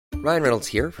Ryan Reynolds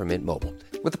here from Mint Mobile.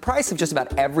 With the price of just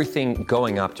about everything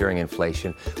going up during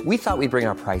inflation, we thought we'd bring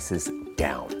our prices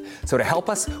down. So to help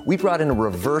us, we brought in a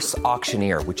reverse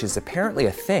auctioneer, which is apparently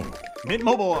a thing. Mint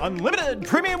Mobile Unlimited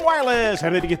Premium Wireless.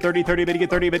 How to get 30, 30, bit to get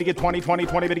 30, bit to get 20, 20,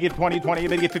 20, bit to get 20, 20,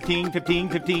 bit to get 15, 15,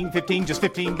 15, 15, just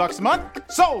 $15 a month?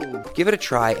 Sold! Give it a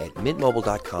try at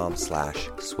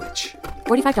mintmobile.com/switch.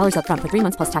 $45 up front for 3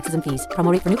 months plus taxes and fees.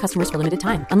 Promo rate for new customers for limited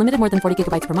time. Unlimited more than 40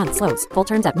 gigabytes per month. Slows full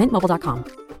terms at mintmobile.com.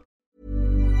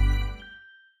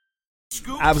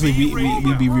 Obviously,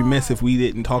 we'd be remiss if we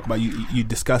didn't talk about you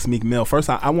discuss Meek Mill. First,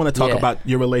 I want to talk about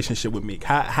your relationship with Meek.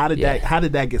 How did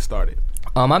that get started?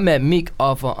 I met Meek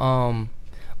off of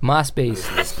MySpace.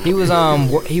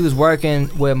 He was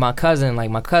working with my cousin. Like,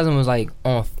 my cousin was like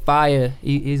on fire.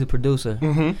 He's a producer.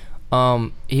 Mm-hmm.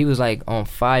 He was like on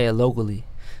fire locally.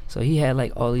 So he had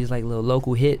like all these like little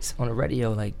local hits on the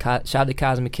radio. Like shout out to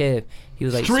Cosmic Kev. He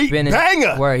was like Street spinning.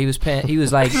 banger. Where he was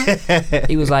like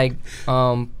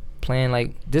playing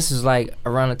like, this is like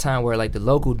around the time where like the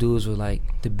local dudes were like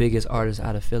the biggest artists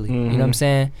out of Philly. Mm-hmm. You know what I'm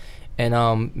saying?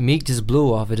 And Meek just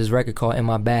blew off at his record called In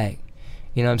My Bag.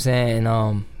 You know what I'm saying?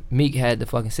 And Meek had the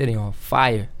fucking city on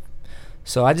fire.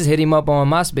 So I just hit him up on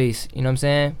MySpace, you know what I'm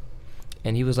saying?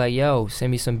 And he was like, yo,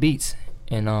 send me some beats.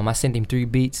 And I sent him 3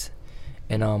 beats.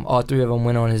 And all 3 of them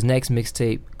went on his next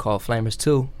mixtape called Flammers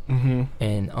 2. Mm-hmm.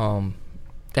 And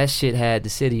that shit had the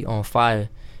city on fire.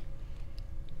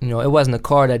 You know, it wasn't a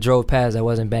car that drove past that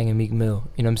wasn't banging Meek Mill.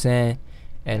 You know what I'm saying?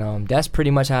 And that's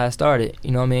pretty much how it started. You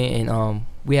know what I mean? And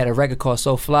we had a record called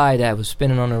So Fly that was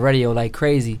spinning on the radio like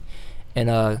crazy.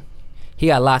 And he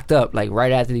got locked up like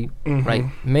right after like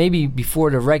maybe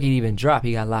before the record even dropped,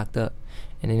 he got locked up.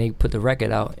 And then they put the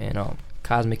record out, and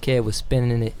Cosmic Kid was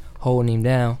spinning it, holding him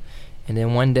down. And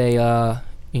then one day,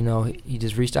 you know, he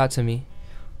just reached out to me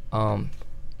while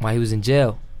he was in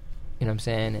jail. You know what I'm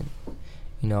saying? And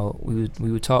you know, we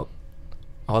would talk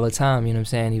all the time, you know what I'm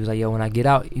saying? He was like, yo, when I get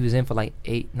out, he was in for like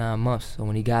 8-9 months. So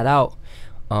when he got out,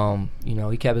 you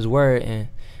know, he kept his word. And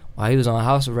while he was on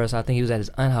house arrest, I think he was at his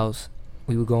aunt's house,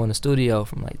 we would go in the studio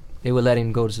from like, they would let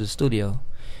him go to the studio.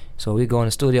 So we'd go in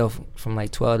the studio from like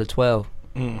 12 to 12.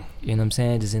 You know what I'm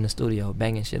saying? Just in the studio,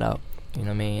 banging shit out. You know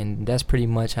what I mean? And that's pretty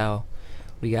much how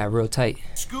we got real tight.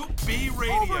 Scoop B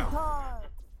Radio.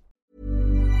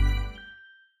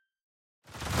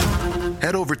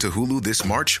 Head over to Hulu this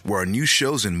March, where our new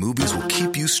shows and movies will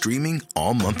keep you streaming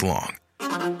all month long.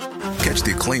 Catch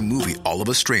the acclaimed movie All of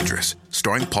Us Strangers,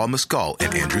 starring Paul Mescal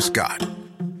and Andrew Scott.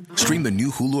 Stream the new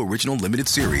Hulu original limited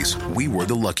series We Were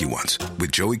the Lucky Ones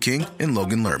with Joey King and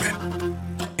Logan Lerman.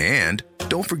 And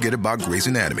don't forget about Grey's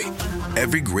Anatomy.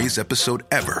 Every Grey's episode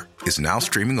ever is now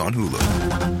streaming on Hulu.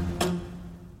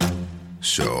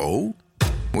 So,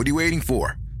 what are you waiting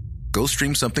for? Go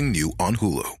stream something new on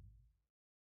Hulu.